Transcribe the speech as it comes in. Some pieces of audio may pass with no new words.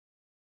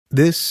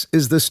This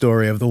is the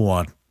story of the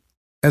one.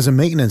 As a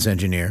maintenance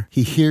engineer,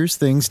 he hears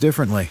things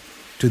differently.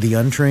 To the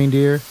untrained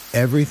ear,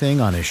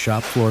 everything on his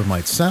shop floor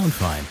might sound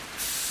fine,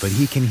 but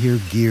he can hear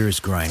gears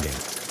grinding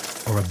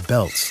or a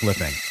belt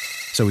slipping.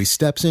 So he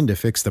steps in to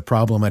fix the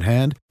problem at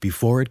hand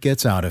before it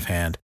gets out of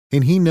hand.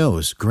 And he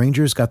knows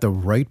Grainger's got the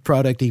right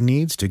product he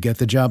needs to get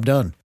the job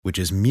done, which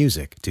is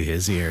music to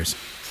his ears.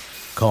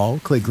 Call,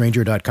 click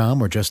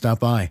Grainger.com, or just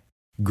stop by.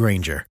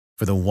 Grainger,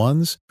 for the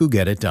ones who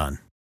get it done.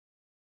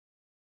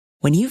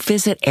 When you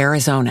visit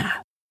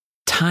Arizona,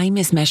 time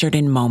is measured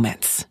in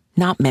moments,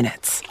 not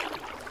minutes.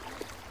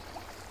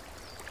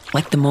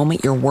 Like the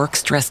moment your work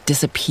stress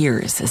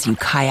disappears as you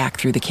kayak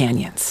through the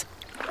canyons.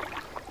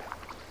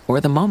 Or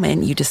the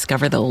moment you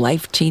discover the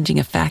life-changing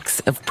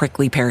effects of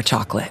prickly pear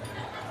chocolate.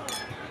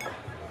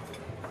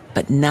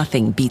 But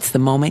nothing beats the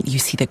moment you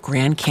see the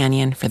Grand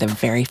Canyon for the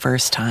very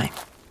first time.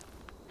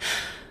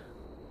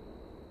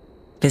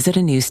 Visit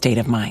a new state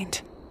of mind.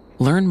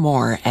 Learn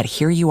more at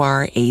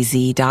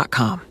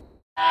hereyouareaz.com.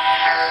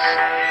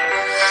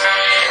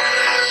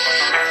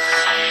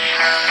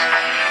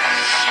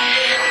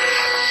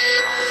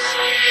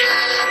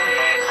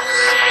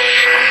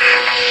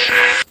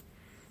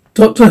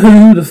 Doctor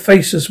Who, The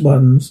Faceless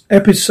Ones,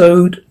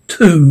 Episode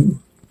 2.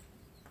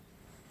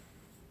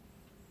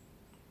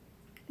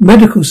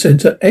 Medical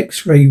Centre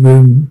X-ray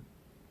Room.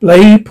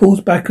 Blade pulls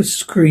back a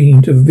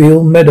screen to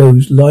reveal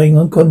Meadows lying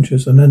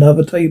unconscious on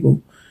another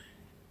table.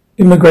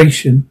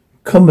 Immigration.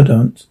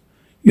 Commandant.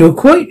 You're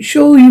quite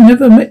sure you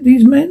never met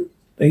these men?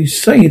 They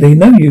say they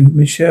know you,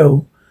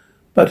 Michelle.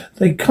 But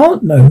they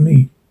can't know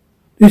me.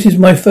 This is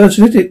my first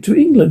visit to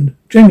England.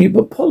 Jamie,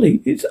 but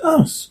Polly, it's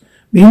us.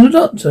 Me and the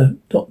doctor.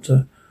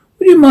 Doctor.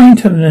 Would you mind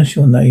telling us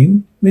your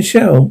name?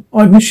 Michelle.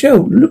 I'm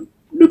Michelle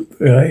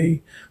Lupre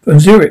from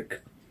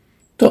Zurich.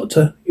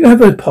 Doctor, you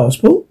have a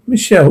passport?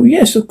 Michelle.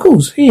 Yes, of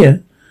course.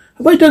 Here.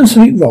 Have I done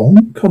something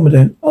wrong?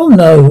 Commandant. Oh,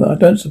 no. I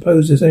don't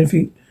suppose there's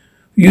anything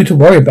for you to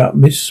worry about,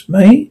 Miss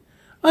May.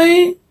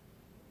 I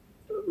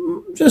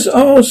just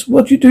asked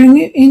what you're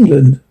doing in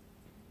England.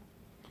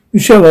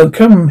 Michelle, I've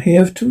come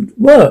here to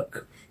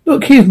work.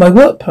 Look, here's my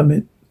work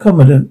permit.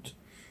 Commandant.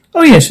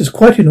 Oh, yes, it's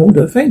quite in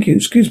order. Thank you.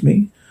 Excuse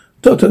me.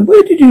 Doctor,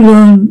 where did you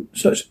learn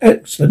such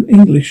excellent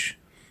English?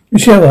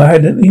 Michelle, I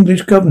had an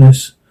English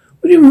governess.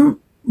 Would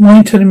you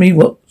mind telling me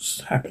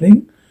what's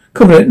happening?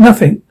 Commandant,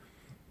 nothing.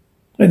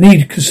 I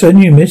need concern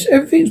you, miss.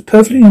 Everything's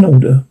perfectly in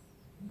order.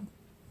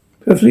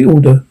 Perfectly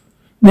order.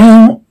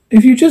 Now,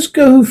 if you just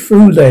go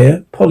through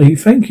there, Polly,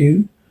 thank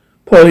you.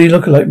 Polly,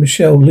 looking like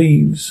Michelle,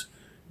 leaves.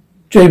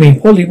 Jamie,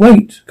 Polly,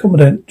 wait.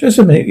 Commandant, just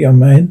a minute, young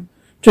man.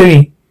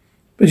 Jamie,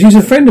 but she's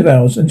a friend of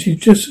ours, and she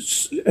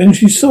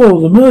saw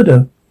the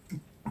murder.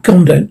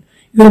 Commandant,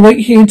 you're going to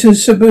wait here until the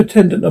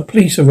superintendent of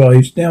police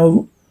arrives.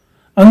 Now,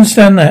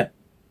 understand that.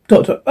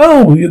 Doctor,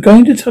 oh, you're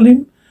going to tell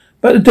him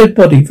about the dead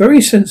body.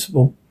 Very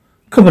sensible.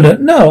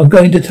 Commandant, no, I'm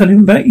going to tell him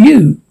about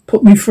you.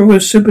 Put me through to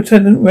the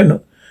Superintendent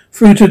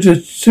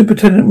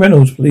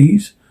Reynolds,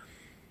 please.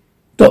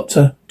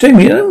 Doctor,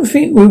 Jamie, I don't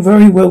think we're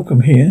very welcome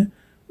here.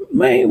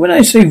 When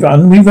I say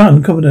run, we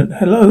run. Commandant,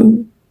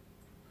 hello.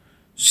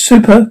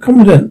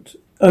 Commandant,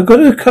 I've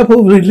got a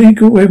couple of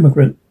illegal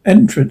immigrant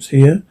entrants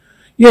here.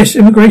 Yes,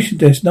 immigration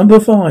desk, number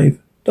 5.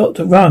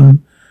 Doctor,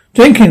 run.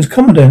 Jenkins,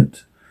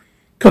 Commandant.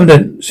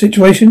 Commandant,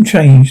 situation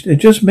changed. They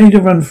just made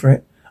a run for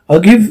it.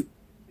 I'll give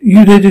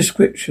you their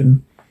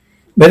description.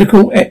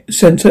 Medical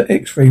Centre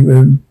X-ray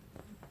Room.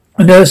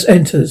 A nurse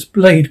enters.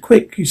 Blade,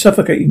 quick, he's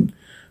suffocating.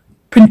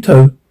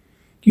 Pinto,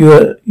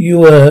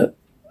 you are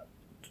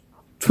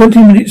 20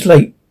 minutes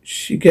late.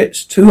 She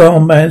gets 2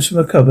 armed men from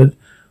a cupboard.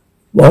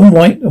 One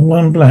white and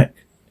one black.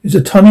 There's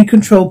a tiny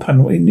control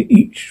panel in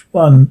each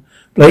one.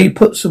 Blade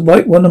puts the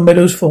white one on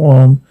Meadows'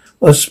 forearm,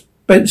 while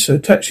Spencer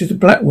attaches the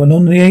black one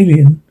on the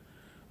alien.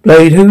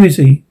 Blade, who is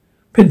he?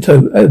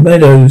 Pinto,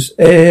 Meadows,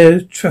 air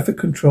traffic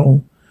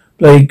control.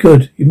 Blade,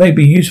 good. You may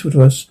be useful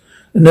to us.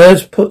 The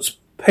nurse puts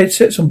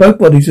headsets on both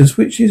bodies and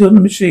switches on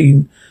the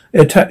machine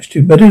they're attached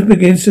to. Meadows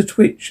begins to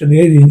twitch and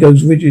the alien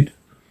goes rigid.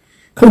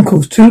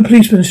 Concourse, 2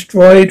 policemen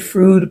stride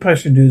through the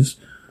passengers.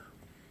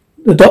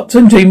 The doctor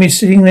and Jamie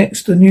sitting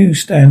next to the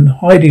newsstand,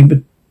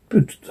 hiding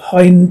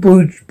behind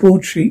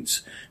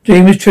broadsheets.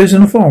 Jamie's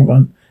chosen a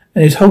forearm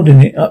and is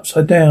holding it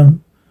upside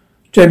down.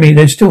 Jamie,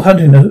 they're still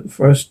hunting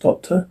for us,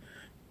 Doctor.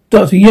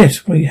 Doctor,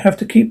 yes, we have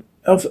to keep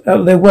out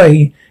of their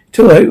way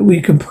till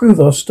we can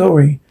prove our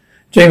story.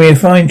 Jamie, a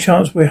fine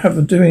chance we have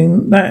of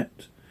doing that.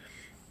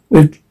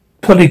 With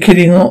Polly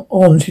kidding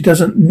on, she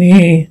doesn't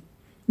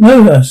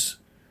know us.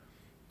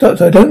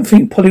 Doctor, I don't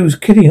think Polly was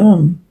kidding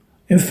on.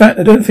 In fact,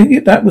 I don't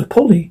think that was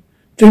Polly.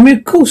 Jamie,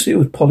 of course it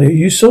was Polly.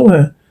 You saw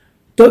her.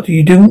 Doctor,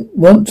 you don't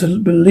want to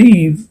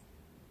believe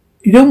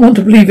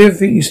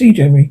everything you see,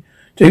 Jamie.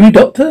 Jamie,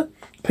 Doctor?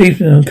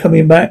 Policemen are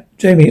coming back.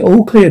 Jamie,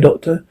 all clear,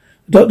 Doctor.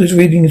 The doctor's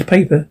reading his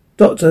paper.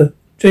 Doctor.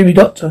 Jamie,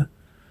 Doctor.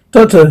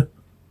 Doctor.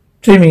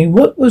 Jamie,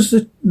 what was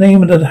the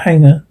name of the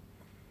hangar?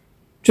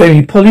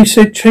 Jamie, Polly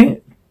said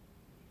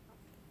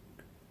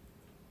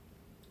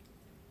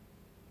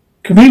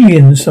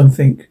chameleon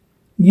something.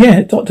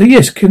 Yeah, Doctor,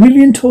 yes.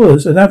 Chameleon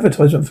Tours, an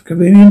advertisement for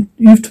Chameleon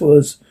Youth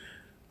Tours.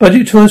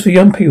 Budget tours for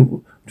young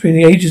people between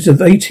the ages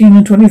of 18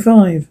 and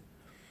 25.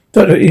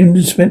 Doctor,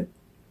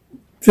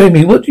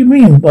 Jamie, what do you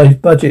mean by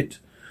budget?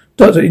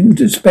 Doctor,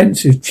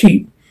 inexpensive,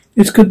 cheap.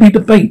 This could be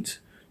debate.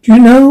 Do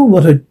you know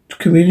what a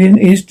chameleon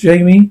is,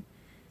 Jamie?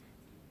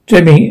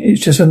 Jamie,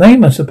 it's just a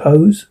name, I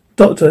suppose.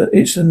 Doctor,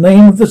 it's the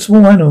name of a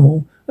small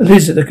animal, a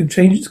lizard that can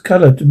change its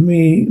colour to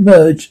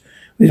merge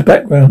with its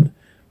background.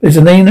 There's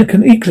a name that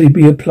can equally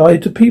be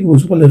applied to people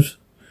as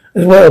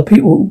well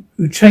people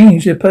who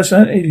change their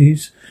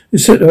personalities to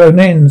suit their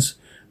own ends.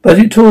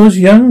 Budget tours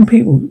young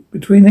people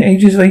between the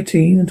ages of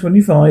 18 and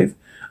 25.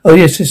 Oh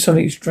yes, there's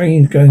something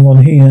strange going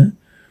on here.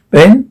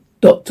 Ben?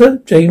 Doctor?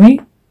 Jamie?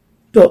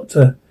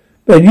 Doctor?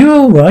 Ben, you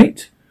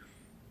alright?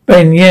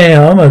 Ben,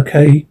 yeah, I'm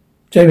okay.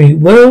 Jamie,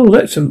 well,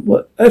 that's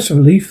a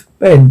relief.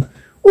 Ben,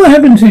 what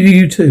happened to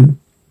you two?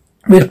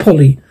 Where's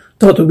Polly?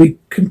 Doctor, we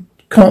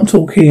can't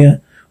talk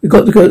here. We've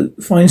got to go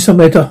find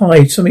somewhere to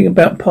hide. Something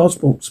about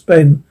passports.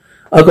 Ben,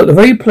 I've got the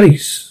very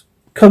place.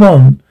 Come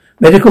on.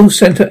 Medical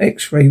Center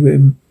X-ray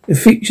room. The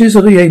features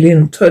of the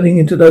alien are turning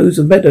into those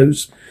of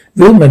Meadows.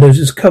 Real Meadows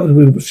is covered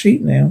with a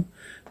sheet now.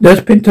 Nurse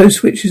Pinto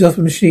switches off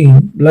the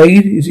machine.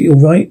 Blade, is he all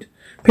right?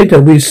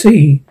 Pinto, we'll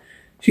see.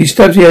 She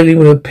stabs the alien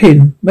with a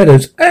pin.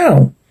 Meadows,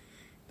 ow!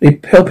 They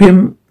help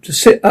him to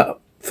sit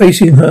up,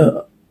 facing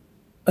her.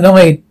 An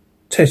eye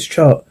test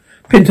chart.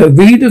 Pinto,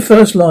 read the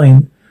first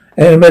line.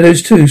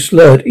 Meadows 2,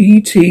 slurred.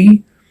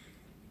 E.T.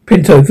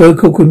 Pinto,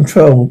 vocal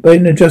control.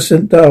 Ben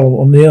adjustment dial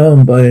on the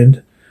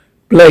armband.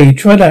 Blade,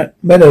 try that.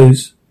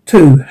 Meadows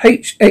 2,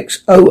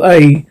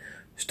 HXOA.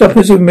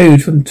 Stoppers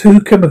removed from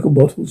 2 chemical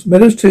bottles.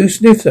 Meadows 2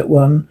 sniffs at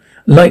one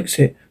and likes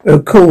it. There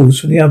are calls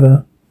from the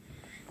other.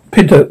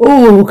 Pinto,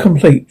 all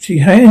complete. She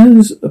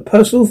hands a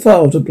personal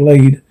file to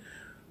Blade.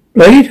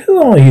 Blade, who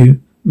are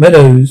you?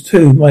 Meadows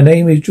 2, my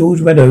name is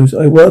George Meadows.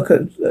 I work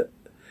at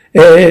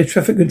Air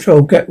Traffic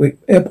Control, Gatwick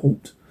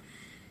Airport.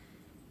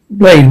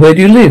 Blade, where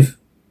do you live?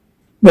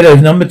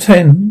 Meadows, number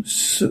 10,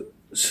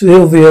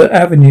 Sylvia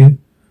Avenue.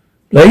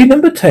 Blade,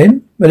 number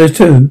 10? Meadows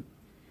 2.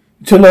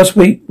 Until last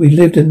week, we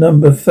lived in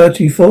number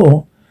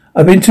 34.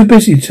 I've been too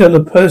busy to tell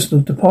the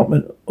personal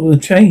department of the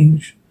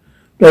change.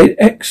 Blade,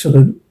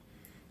 excellent.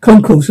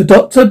 Concourse, the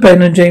Doctor,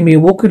 Ben and Jamie are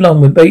walking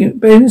along with Ben.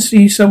 Ben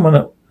sees someone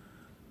at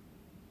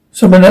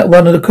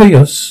one of the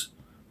kiosks.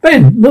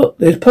 Ben, look,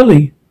 there's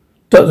Polly.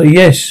 Doctor,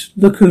 yes,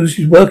 look who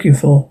she's working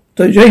for.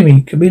 Dr.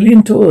 Jamie,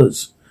 Chameleon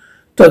Tours.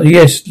 Doctor,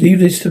 yes, leave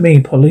this to me,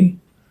 Polly.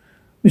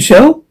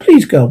 Michelle,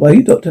 please go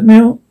away, Doctor.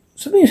 Now,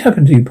 something has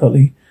happened to you,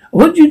 Polly. I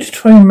want you to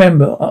try and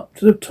remember up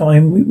to the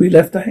time we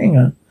left the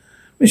hangar.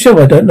 Michelle,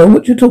 I don't know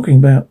what you're talking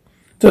about.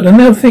 Doctor,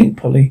 now think,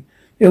 Polly.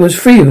 There was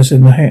 3 of us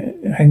in the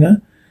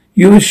hangar.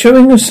 You were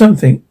showing us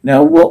something.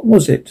 Now, what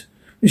was it?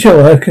 Michelle,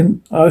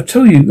 I'll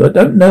tell you, I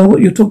don't know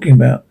what you're talking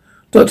about.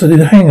 Doctor,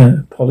 the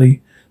hangar,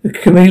 Polly. The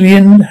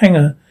chameleon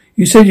hangar.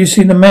 You said you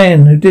seen a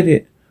man who did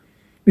it.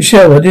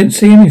 Michelle, I didn't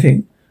see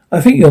anything. I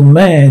think you're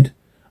mad.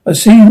 I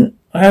hadn't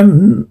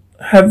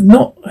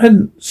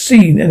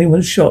seen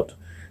anyone shot.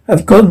 I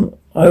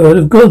would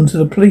have gone to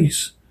the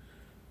police.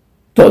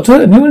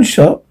 Doctor, anyone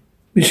shot?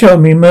 Michelle,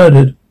 me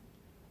murdered.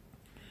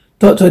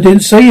 Doctor, I didn't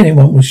say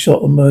anyone was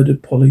shot or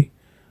murdered, Polly.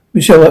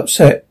 Michelle,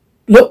 upset.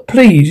 Look,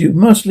 please, you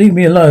must leave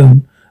me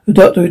alone. The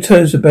doctor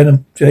returns to Ben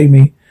and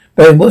Jamie.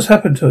 Ben, what's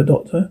happened to her,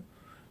 Doctor?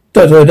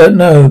 Doctor, I don't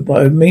know,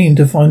 but I mean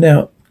to find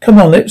out. Come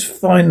on, let's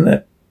find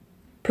that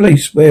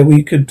place where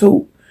we can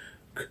talk.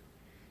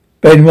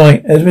 Ben,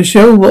 right. As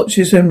Michelle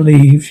watches them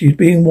leave, she's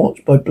being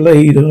watched by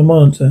Blade on a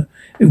monitor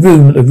in a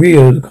room at the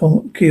rear of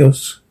the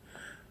kiosk.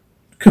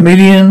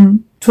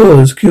 Chameleon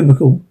Tours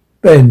cubicle.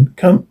 Ben,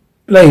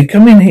 Blade,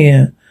 come in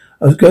here.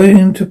 I was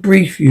going to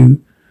brief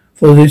you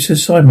for this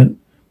assignment,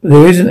 but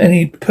there isn't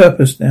any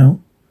purpose now.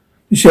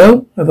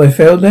 Michelle, have I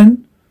failed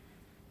then?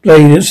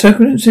 Blade, the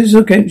circumstances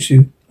against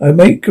you. I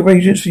make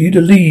arrangements for you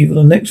to leave on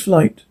the next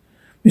flight.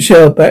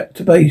 Michelle, back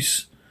to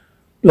base.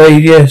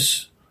 Blade,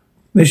 yes.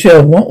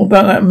 Michelle, what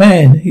about that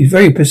man? He's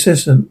very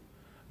persistent.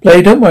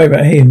 Blade, don't worry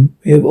about him.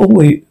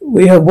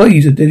 We have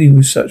ways of dealing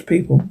with such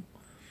people.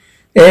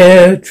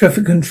 Air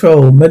traffic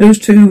control. Meadows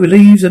 2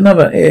 relieves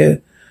another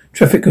air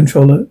traffic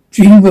controller.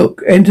 Jean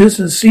Rook enters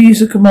and sees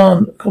the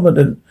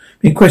commandant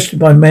being questioned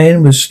by a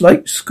man with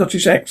slight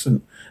Scottish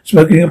accent,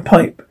 smoking a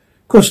pipe.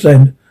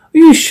 Crossland, are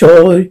you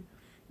sure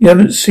you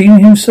haven't seen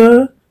him,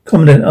 sir?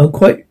 Commandant, I'm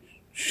quite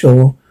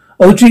sure.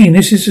 Oh, Jean,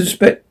 this is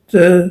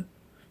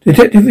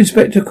Detective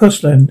Inspector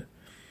Crossland.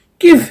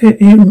 Give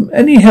him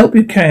any help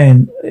you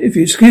can, if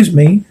you excuse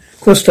me.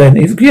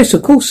 Crossland, yes,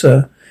 of course,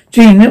 sir.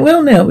 Jean,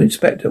 well now,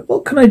 Inspector,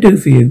 what can I do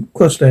for you?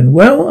 Crossland,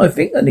 well, I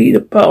think I need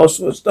a pass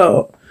for a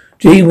start.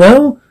 Jean,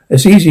 well,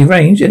 that's easy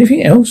range.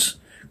 Anything else?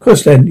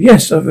 Crossland,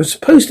 yes, I was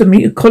supposed to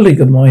meet a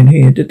colleague of mine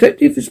here,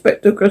 Detective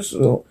Inspector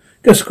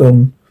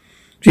Gascon.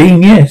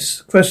 Jean,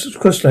 yes.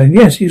 Crossland,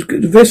 yes, he's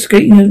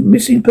investigating a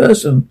missing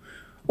person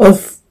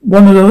off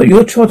one of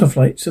your charter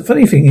flights. The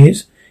funny thing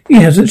is, he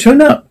hasn't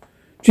shown up.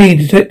 Jean,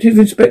 Detective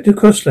Inspector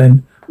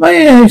Crossland,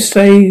 may I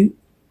say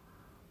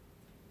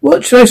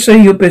What should I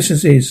say your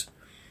business is?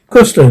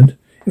 Crossland.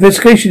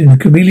 Investigation in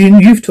Chameleon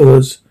Youth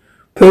Tours.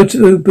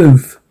 Photo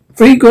booth.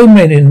 3 grown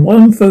men in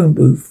 1 phone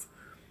booth.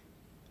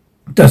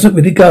 Doesn't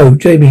really go.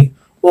 Jamie.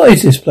 What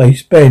is this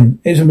place? Ben.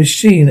 It's a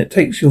machine that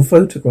takes your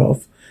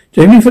photograph.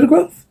 Jamie,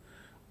 photograph?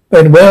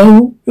 Ben.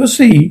 Well, you'll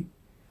see.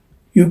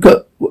 You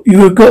got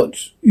your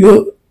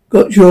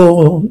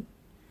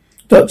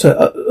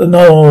doctor.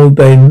 No,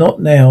 Ben,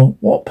 not now.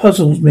 What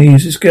puzzles me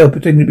is this girl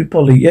pretending to be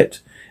Polly, yet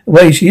the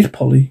way she is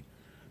Polly.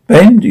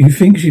 Ben, do you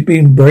think she's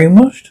been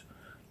brainwashed?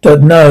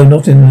 No,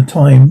 not in the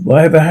time.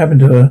 Whatever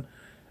happened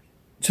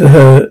to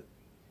her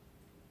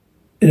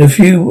in a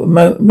few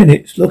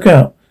minutes. Look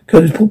out.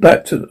 Curtains pulled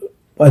back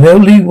by an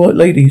elderly white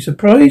lady.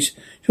 Surprised,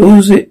 she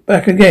pulls it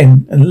back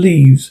again and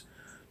leaves.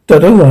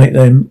 Dud, all right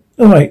then.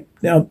 All right,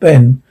 now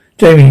Ben.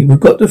 Jamie, we've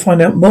got to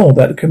find out more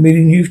about the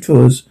Chameleon Youth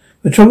Tours.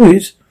 The trouble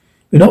is,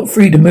 we're not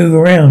free to move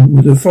around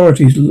with the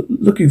authorities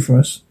looking for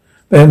us.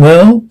 Ben,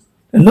 well,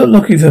 they're not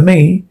looking for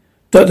me.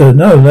 Doctor,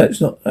 no,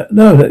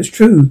 that's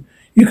true.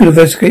 You could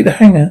investigate the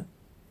hangar.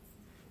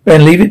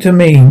 Ben, leave it to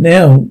me.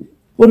 Now,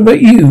 what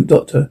about you,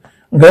 Doctor?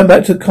 I'm going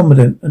back to the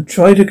Commandant and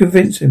try to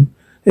convince him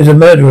there's a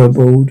murderer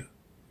aboard.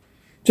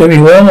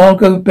 Jamie, well, I'll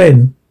go with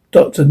Ben.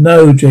 Doctor,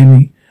 no,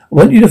 Jamie. I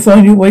want you to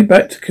find your way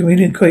back to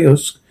Chameleon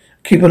Kiosk.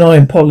 Keep an eye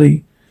on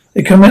Polly.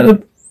 They come out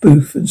of the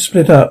booth and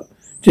split up.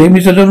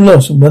 Jamie's a little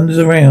lost and wanders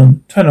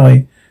around.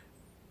 Tanai.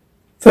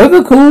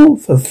 Further call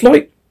for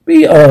flight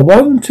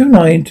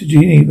BR129 to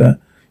Geneva.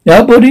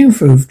 Now boarding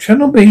through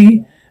Channel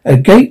B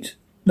at gate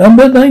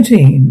number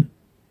 19.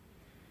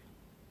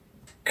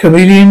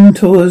 Chameleon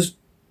Tours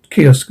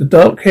Kiosk. A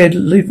dark-haired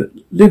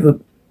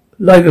liverbird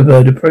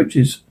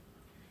approaches.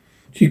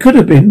 She could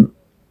have been...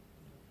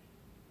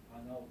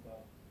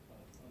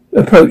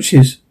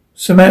 Approaches.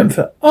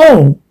 Samantha.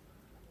 Oh!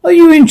 Are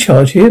you in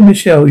charge here,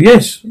 Michelle?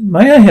 Yes.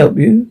 May I help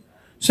you?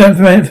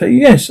 Samantha.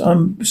 Yes,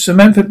 I'm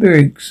Samantha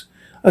Briggs.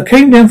 I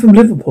came down from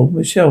Liverpool.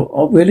 Michelle.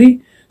 Oh,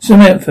 really?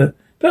 Samantha.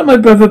 About my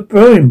brother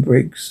Brian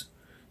Briggs.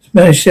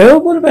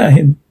 Michelle, what about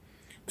him?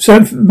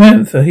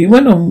 Samantha. He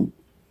went on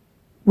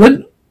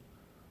one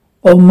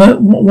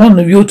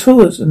of your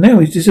tours and now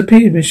he's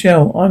disappeared.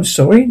 Michelle. I'm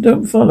sorry.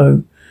 Don't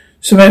follow.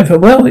 Samantha.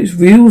 Well, it's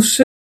real.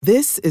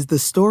 This is the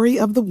story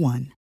of the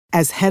one.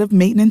 As head of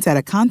maintenance at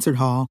a concert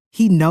hall,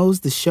 he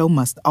knows the show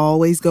must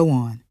always go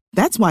on.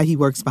 That's why he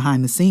works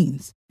behind the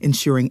scenes,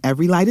 ensuring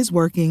every light is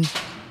working,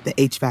 the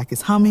HVAC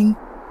is humming,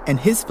 and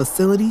his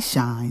facility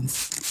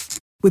shines.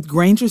 With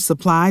Grainger's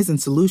supplies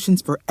and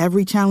solutions for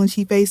every challenge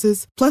he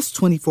faces, plus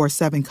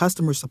 24/7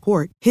 customer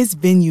support, his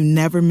venue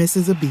never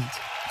misses a beat.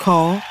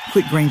 Call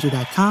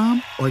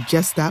quickgrainger.com or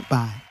just stop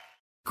by.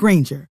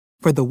 Grainger,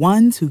 for the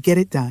ones who get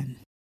it done.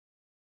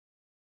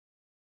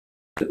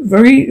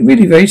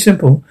 Really very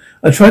simple.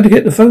 I tried to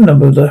get the phone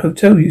number of the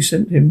hotel you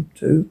sent him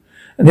to,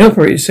 and the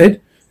operator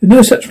said, there's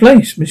no such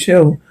place.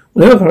 Michelle.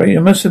 Well, the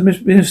operator must have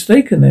been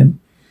mistaken then.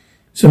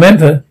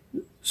 Samantha.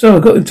 So I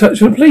got in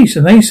touch with the police,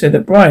 and they said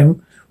that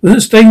Brian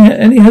wasn't staying at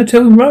any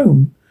hotel in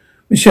Rome.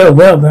 Michelle.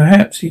 Well,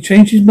 perhaps he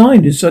changed his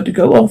mind and decided to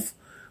go off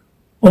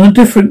on a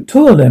different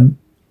tour then.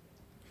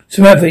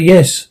 Samantha.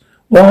 Yes.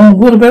 Well,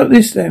 what about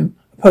this then?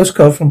 A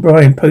postcard from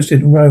Brian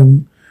posted in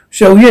Rome.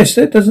 Michelle. Yes,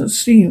 that does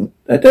seem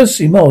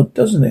odd,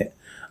 doesn't it?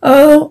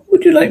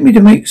 Would you like me to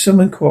make some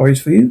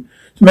inquiries for you?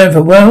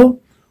 Samantha. Well,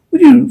 what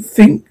do you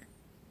think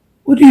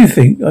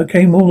I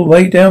came all the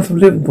way down from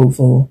Liverpool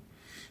for?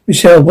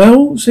 Michelle.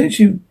 Well, since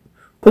you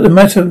put the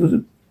matter with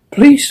the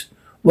police,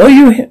 why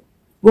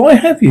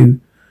have you?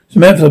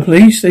 Samantha. The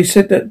police, they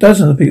said that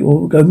dozens of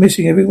people go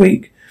missing every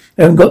week.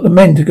 They haven't got the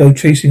men to go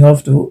chasing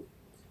after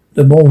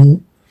them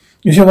all.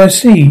 Michelle. I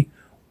see.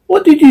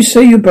 What did you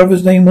say your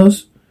brother's name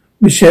was?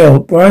 Michelle.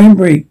 Brian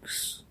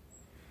Briggs.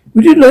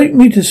 Would you like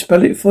me to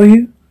spell it for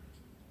you?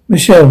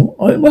 Michelle.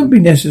 It won't be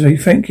necessary,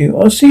 thank you.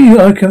 I'll see who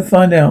I can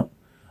find out.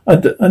 I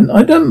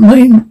don't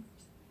mind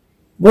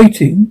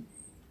waiting.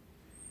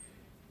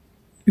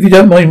 If you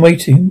don't mind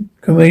waiting.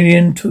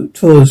 Chameleon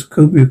Tours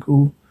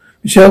cubicle.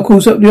 Michelle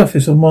calls up the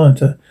office on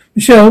monitor.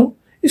 Michelle,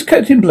 is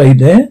Captain Blade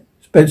there?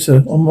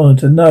 Spencer on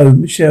monitor. No.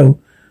 Michelle.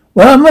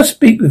 Well, I must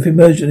speak with him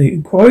urgently.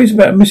 Inquiries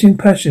about a missing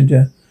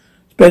passenger.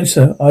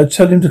 Spencer. I'd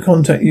tell him to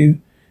contact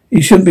you.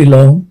 He shouldn't be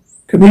long.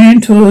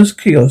 Chameleon Tours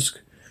Kiosk.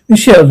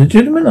 Michelle, the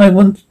gentleman I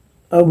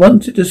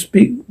wanted to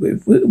speak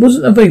with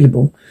wasn't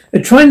available.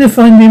 They're trying to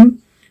find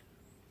him.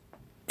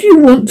 Do you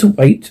want to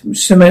wait?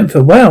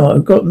 Samantha. Well,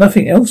 I've got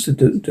nothing else to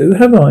do,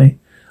 have I?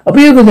 I'll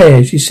be over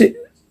there. She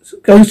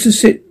goes to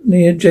sit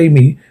near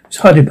Jamie, who's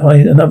hiding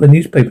behind another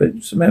newspaper.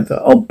 Samantha.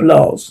 Oh,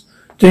 blast.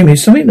 Jamie,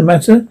 is something the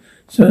matter?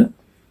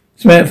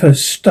 Samantha.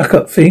 Stuck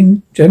up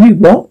thing. Jamie.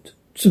 What?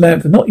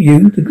 Samantha. Not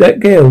you. That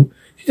girl.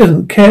 She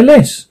doesn't care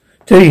less.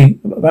 Jamie,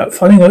 about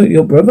finding out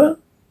your brother?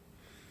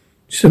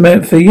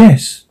 Samantha.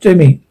 Yes.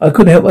 Jamie. I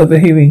couldn't help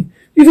overhearing.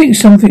 Do you think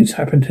something's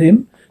happened to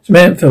him?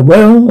 Samantha.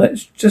 Well,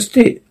 that's just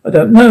it. I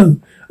don't know.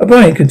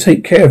 O'Brien can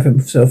take care of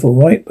himself all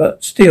right,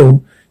 but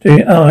still.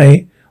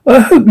 Jamie. Well, I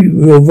hope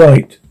you're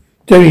right.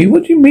 Jamie.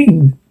 What do you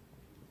mean?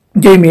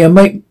 Jamie, I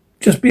might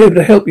just be able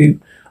to help you.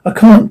 I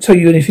can't tell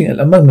you anything at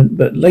the moment,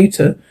 but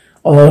later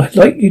I'd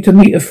like you to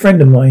meet a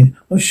friend of mine.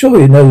 I'm sure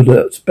you know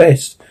that's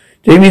best.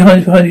 Jamie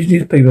hides behind his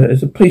newspaper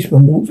as a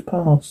policeman walks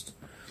past.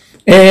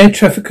 Air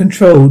traffic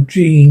control,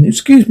 Jean.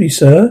 Excuse me,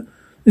 sir.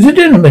 There's a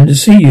gentleman to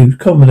see you,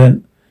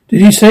 Commandant.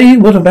 Did he say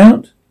what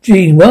about?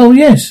 Jean. Well,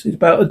 yes, it's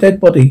about a dead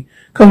body.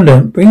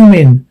 Commandant, bring him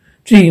in.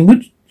 Jean,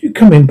 would you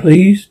come in,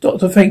 please?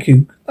 Doctor, thank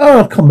you.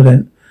 Ah,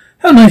 Commandant.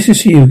 How nice to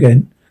see you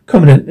again.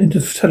 Commandant, into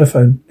the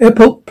telephone.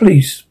 Airport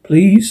police,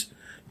 please.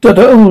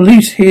 Doctor, at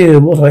least hear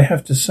what I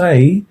have to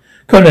say.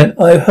 Commandant,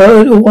 I've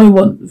heard all I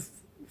want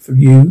from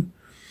you.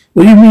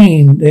 What do you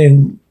mean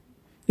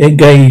they're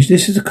engaged?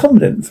 This is the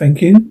Commandant,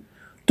 thank you.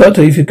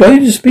 Doctor, if you're going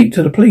to speak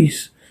to the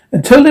police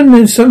and tell them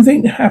there's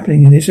something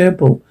happening in this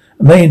airport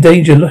and may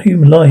endanger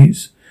human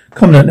lives.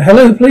 Commandant,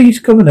 hello, please,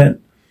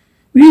 Commandant.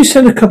 Will you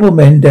send a couple of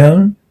men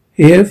down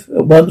here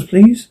at once,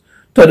 please?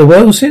 Doctor,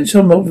 well, since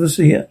I'm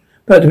obviously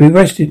about to be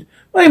arrested,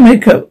 may I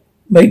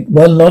make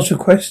one last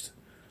request?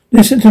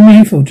 Listen to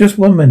me for just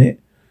 1 minute.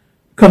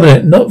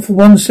 Commandant, not for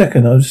 1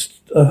 second.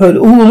 I've heard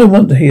all I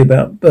want to hear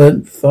about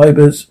burnt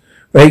fibres,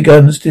 ray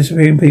guns,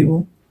 disappearing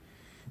people.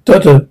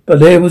 Doctor, but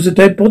there was a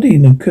dead body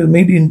in the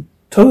Comedian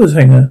Tours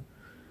hangar.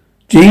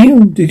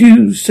 Jean, did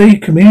you say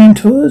Comedian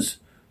Tours?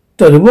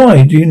 Doctor,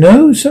 why? Do you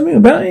know something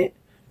about it?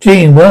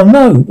 Jean, well,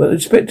 no, but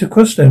Inspector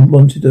Crossland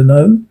wanted to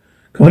know.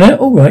 Commandant,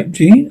 all right,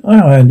 Jean, I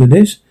handle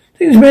this.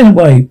 Take this man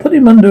away, put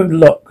him under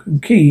lock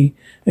and key,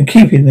 and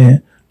keep him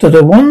there.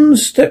 Doctor, one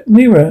step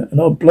nearer,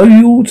 and I'll blow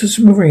you all to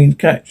smithereens.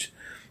 Catch.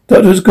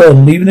 Doctor's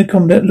gone, leaving the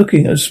Commandant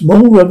looking at a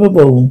small rubber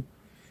ball.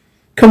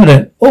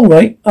 Commandant, all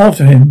right,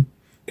 after him.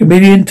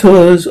 Comedian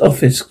Tours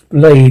office,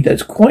 Blade,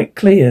 that's quite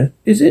clear,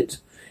 is it?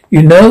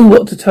 You know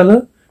what to tell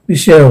her?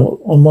 Michelle,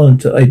 on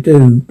monitor, I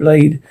do.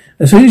 Blade,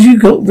 as soon as you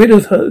got rid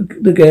of her,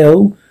 the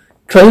girl,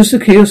 close the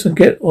kiosk and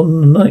get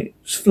on the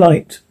night's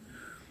flight.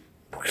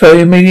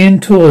 Comedian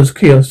Tours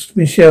kiosk,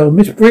 Michelle,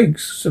 Miss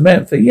Briggs,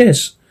 Samantha,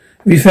 yes.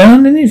 Have you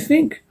found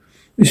anything?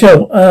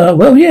 Michelle,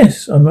 well,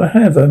 yes, I'm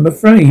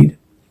afraid.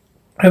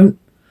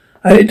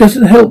 It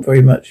doesn't help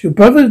very much. Your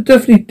brother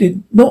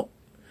definitely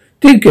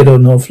did get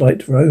on our flight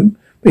to Rome,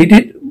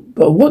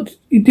 but what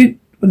he did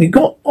when he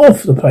got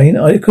off the plane,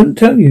 I couldn't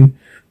tell you.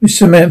 Miss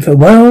Samantha,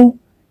 well,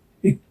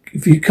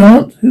 if you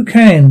can't, who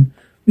can?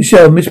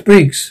 Michelle, Miss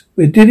Briggs,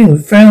 we're dealing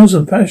with thousands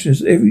of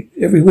passengers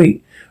every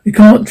week. We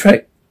can't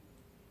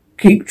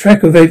keep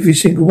track of every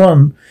single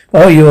one.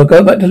 I'll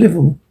go back to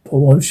Liverpool.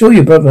 I'm sure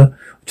your brother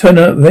will turn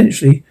up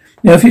eventually.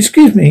 Now, if you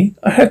excuse me,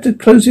 I have to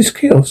close this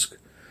kiosk.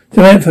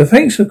 Samantha,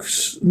 thanks for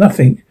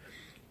nothing.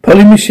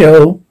 Polly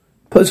Michelle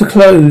puts a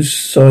close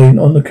sign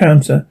on the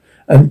counter,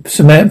 and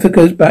Samantha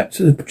goes back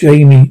to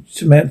Jamie.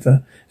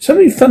 Samantha,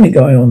 something funny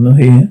going on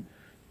here.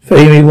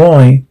 Jamie,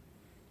 why?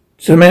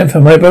 Samantha,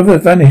 my brother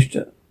vanished,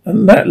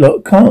 and that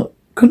lot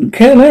couldn't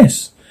care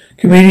less.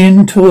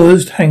 Comedian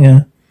Tours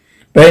hangar.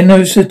 Ben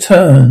has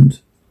returned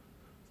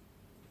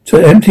to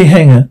an empty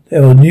hangar.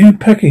 There are new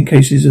packing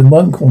cases in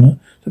one corner.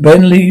 The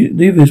Ben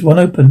leaves one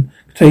open.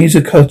 Contains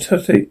a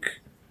narcotic.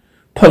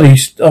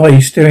 Polly's eye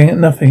staring at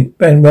nothing.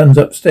 Ben runs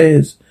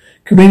upstairs.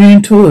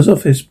 Comedian Tours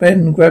office.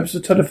 Ben grabs the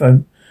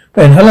telephone.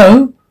 Ben,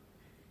 hello?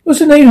 What's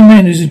the name of the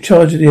man who's in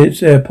charge of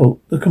the airport?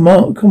 The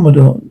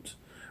commandant.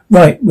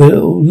 Right,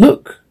 well,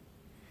 look.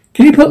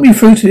 Can you put me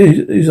through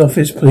to his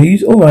office,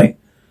 please? All right.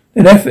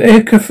 Then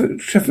air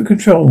traffic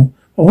control.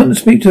 I want to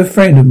speak to a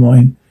friend of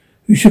mine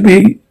who should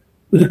be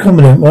with the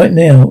commandant right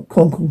now.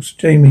 Concourse,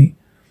 Jamie.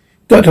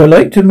 Doctor, I'd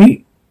like to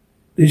meet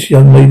this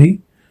young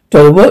lady.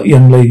 Doctor, what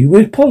young lady?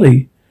 Where's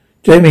Polly?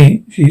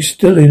 Jamie, she's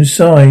still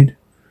inside.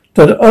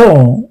 Doctor,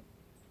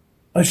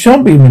 I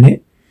shan't be a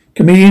minute.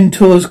 Comedian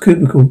Tours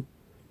cubicle.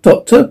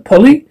 Doctor,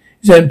 Polly?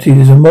 It's empty.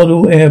 There's a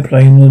model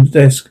airplane on the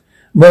desk.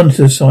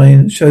 Monitor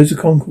sign shows the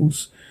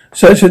concourse.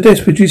 Search for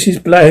desk produces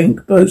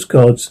blank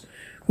postcards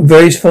from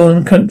various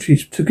foreign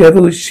countries,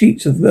 together with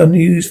sheets of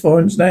unused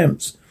foreign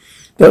stamps.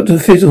 Doctor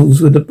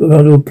fiddles with the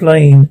model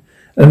plane.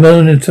 A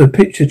monitor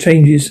picture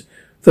changes.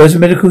 First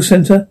medical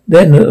centre,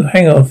 then the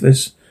hangar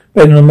office.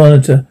 Ben on the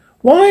monitor.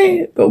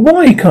 Why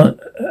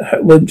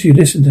won't you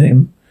listen to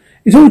him?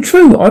 It's all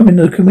true. I'm in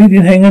the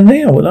comedian hangar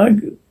now,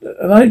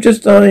 and I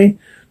just died.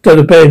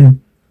 Doctor,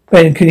 Ben,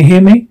 can you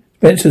hear me?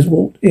 Spencer's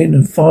walked in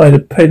and fired a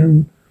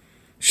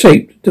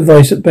pen-shaped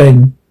device at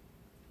Ben.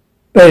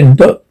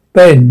 Dr.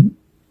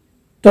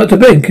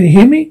 Ben, can you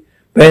hear me?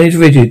 Ben is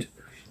rigid.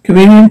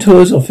 Comedian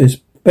Tours office.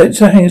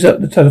 Spencer hangs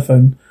up the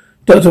telephone.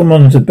 Doctor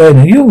monitor. Ben,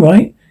 are you all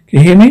right? Can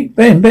you hear me?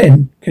 Ben,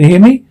 can you hear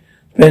me?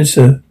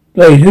 Spencer.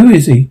 Blade, who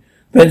is he?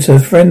 Spencer,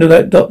 friend of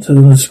that doctor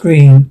on the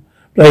screen.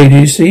 Blade, do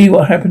you see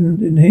what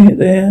happened in here,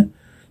 there?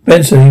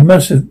 Spencer,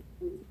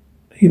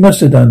 he must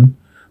have done.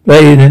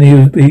 Blade, and he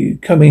would be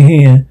coming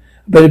here.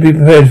 I better be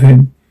prepared for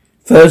him.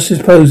 First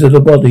dispose of the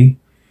body.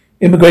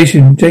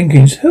 Immigration,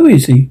 Jenkins, who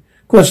is he?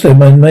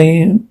 Crossland,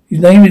 his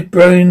name is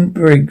Brian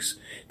Briggs.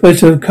 Supposed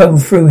to have come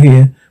through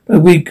here a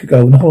week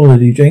ago on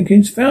holiday,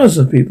 Jenkins.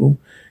 Thousands of people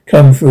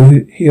come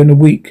through here in a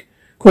week.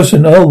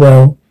 Crossland, oh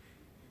well.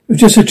 It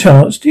was just a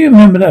chance. Do you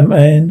remember that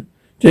man?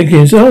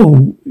 Jenkins,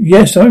 oh,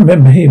 yes, I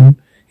remember him.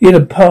 He had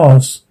a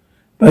pass,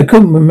 but I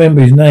couldn't remember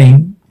his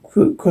name.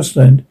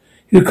 Crossland.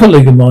 He's a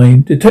colleague of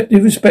mine,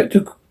 Detective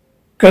Inspector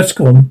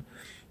Gascon.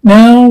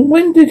 Now,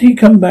 when did he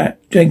come back?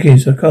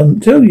 Jenkins, I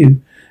can't tell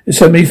you. There's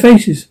so many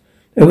faces.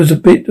 There was a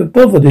bit of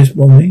bother this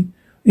morning.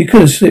 He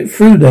could have slipped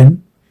through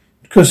then.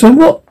 Crossland,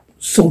 what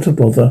sort of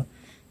bother?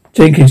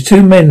 Jenkins,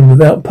 2 men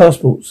without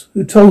passports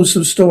who told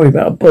some story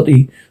about a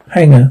body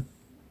hanger.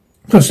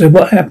 Crossland,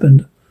 what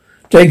happened?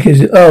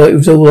 Jenkins, it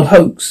was all a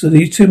hoax. So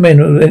these 2 men,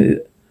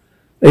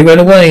 they ran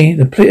away.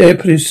 The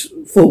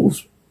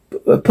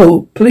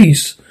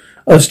police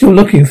are still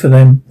looking for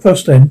them.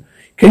 Crossland,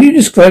 can you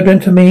describe them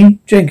to me?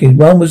 Jenkins,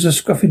 one was a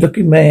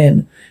scruffy-looking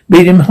man,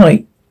 medium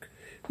height,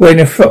 wearing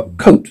a frock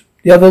coat.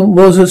 The other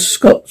was a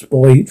Scots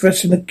boy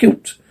dressed in a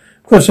kilt.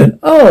 Crossland,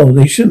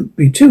 they shouldn't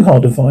be too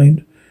hard to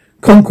find.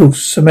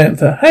 Concourse,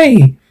 Samantha,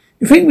 hey,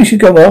 you think we should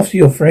go after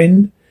your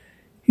friend?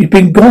 He's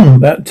been gone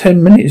about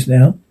 10 minutes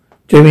now.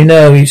 Jamie,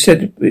 no, he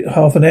said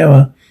half an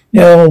hour.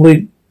 Now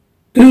we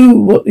do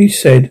what he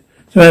said.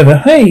 Samantha,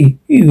 hey,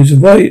 he was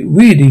right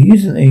weirdy,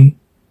 isn't he?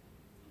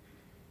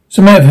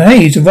 Samantha,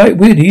 hey, he's a right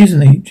weirdy,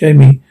 isn't he?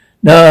 Jamie,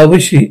 no, I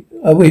wish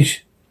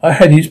I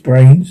had his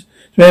brains.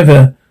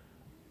 Samantha,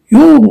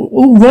 you're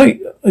all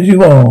right as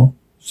you are.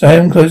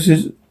 Sam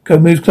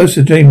moves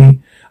closer to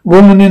Jamie. A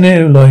woman in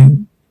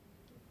airline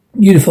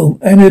uniform,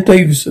 Anna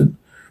Davison,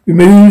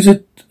 removes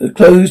a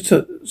closed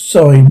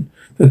sign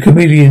for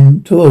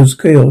Chameleon Tours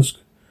kiosk.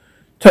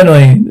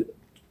 Tonight,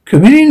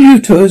 Chameleon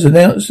Youth Tours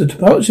announced the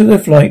departure of their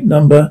flight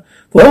number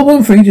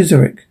 413 to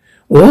Zurich.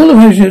 Will all the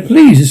passengers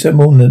please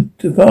assemble in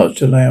the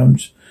departure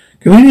lounge?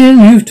 Chameleon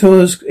Youth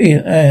Tours in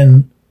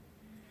Anne.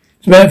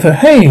 Samantha,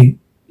 hey,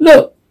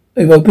 look,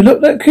 they've opened up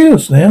that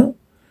kiosk now.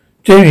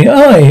 Jamie,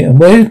 aye, and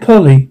where's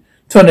Polly?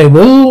 Tony,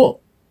 will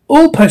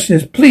all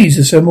passengers please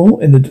assemble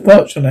in the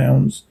departure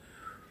lounge?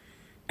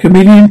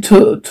 Chameleon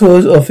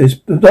Tours office.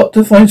 The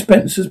doctor finds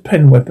Spencer's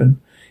pen weapon.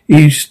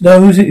 He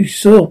knows he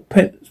saw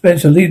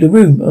Spencer leave the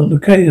room on the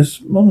chaos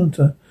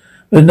monitor.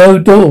 There are no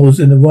doors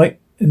in the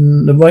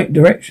right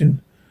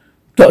direction.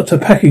 Doctor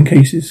packing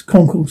cases.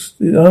 Concourse.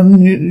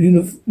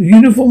 The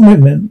uniformed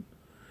women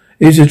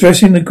is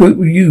addressing the group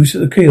we use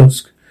at the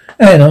kiosk.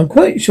 And I'm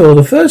quite sure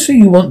the first thing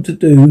you want to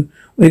do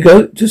when you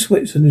go to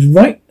Switzerland is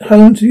write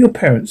home to your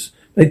parents.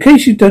 But in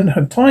case you don't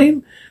have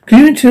time,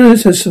 Chameleon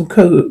Tours has some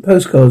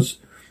postcards.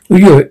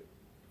 Zurich,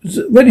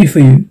 ready for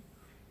you.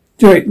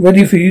 Zurich,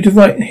 ready for you to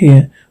write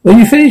here. When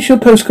you finish your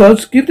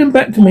postcards, give them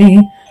back to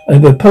me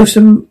and we'll post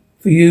them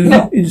for you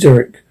in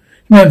Zurich.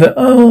 Samantha,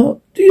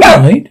 do you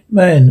mind?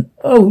 Man,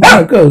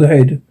 no, go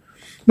ahead.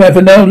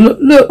 Samantha, now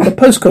look, a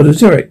postcard of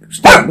Zurich,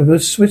 stamped with a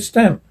Swiss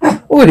stamp.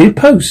 Already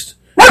post.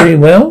 Very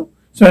well.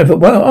 Samantha,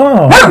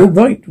 you're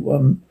right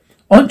one.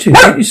 Aren't you?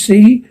 Don't you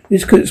see?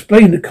 This could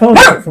explain the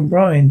card from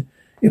Brian.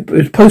 It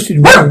was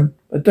posted wrong.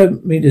 I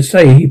don't mean to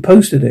say he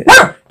posted it.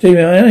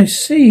 Jamie, I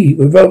see.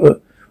 We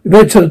better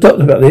tell the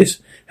doctor about this.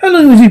 How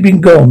long has he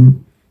been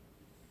gone?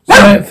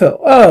 Samantha,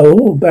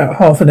 about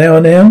half an hour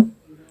now.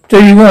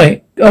 Jamie,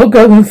 right. I'll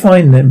go and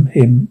find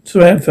him.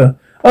 Samantha,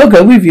 I'll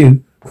go with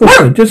you.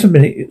 Crossland, just a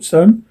minute,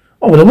 son.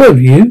 I want to word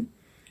with you.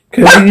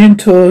 Chameleon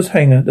Tours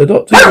hangar. The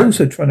doctor is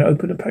also trying to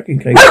open a packing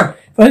case.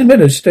 Finds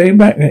Meadow staring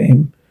back at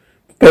him.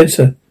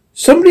 Spencer,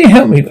 somebody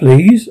help me,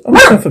 please. I'm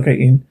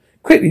suffocating.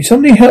 Quickly,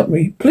 somebody help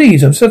me.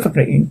 Please, I'm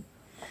suffocating.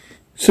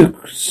 So,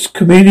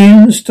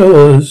 Chameleon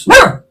Tours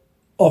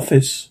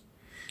office.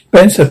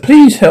 Spencer,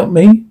 please help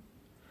me.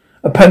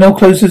 A panel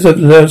closes over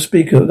the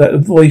loudspeaker that the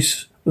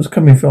voice was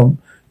coming from.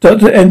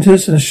 Doctor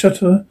enters and a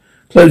shutter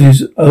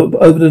closes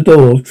over the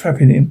door,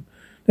 trapping him.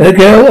 Then the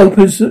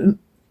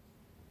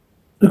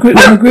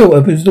grill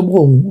opens the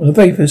wall and a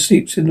vapor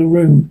seeps in the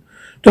room.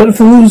 Doctor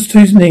falls to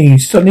his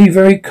knees, suddenly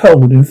very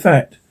cold. In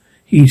fact,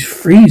 he's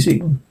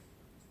freezing.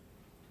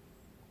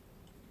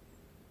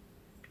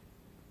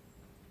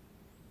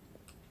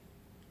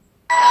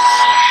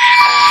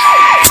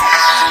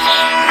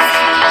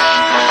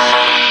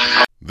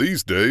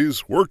 These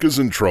days, work is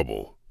in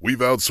trouble. We've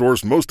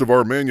outsourced most of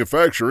our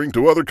manufacturing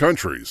to other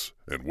countries,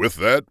 and with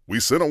that, we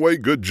sent away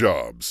good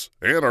jobs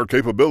and our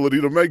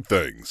capability to make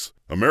things.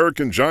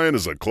 American Giant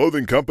is a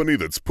clothing company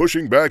that's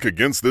pushing back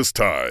against this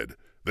tide.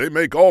 They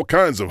make all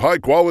kinds of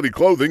high-quality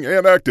clothing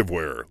and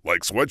activewear,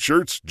 like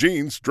sweatshirts,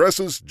 jeans,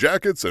 dresses,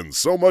 jackets, and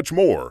so much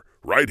more,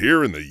 right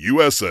here in the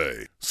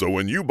USA. So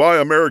when you buy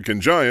American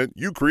Giant,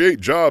 you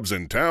create jobs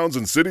in towns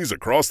and cities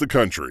across the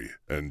country.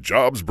 And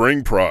jobs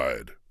bring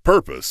pride,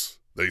 purpose.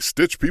 They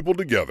stitch people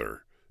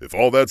together. If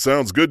all that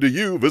sounds good to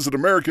you, visit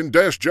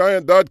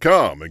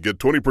American-Giant.com and get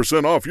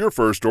 20% off your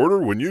first order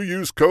when you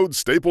use code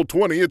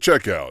STAPLE20 at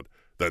checkout.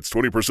 That's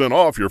 20%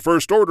 off your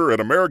first order at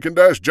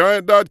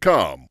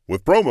American-Giant.com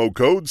with promo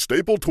code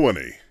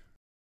STAPLE20.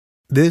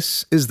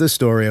 This is the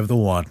story of the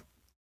one.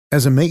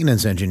 As a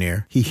maintenance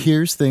engineer, he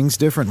hears things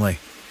differently.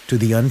 To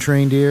the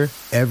untrained ear,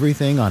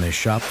 everything on his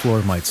shop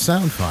floor might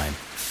sound fine,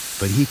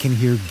 but he can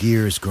hear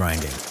gears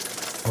grinding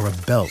or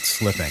a belt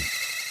slipping.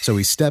 So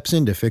he steps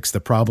in to fix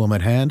the problem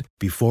at hand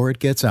before it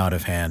gets out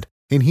of hand.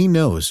 And he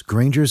knows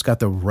Granger's got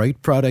the right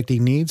product he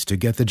needs to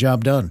get the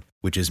job done,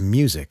 which is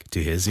music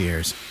to his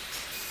ears.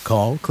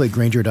 Call, click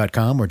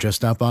Granger.com, or just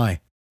stop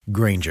by.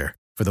 Granger,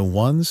 for the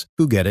ones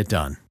who get it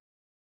done.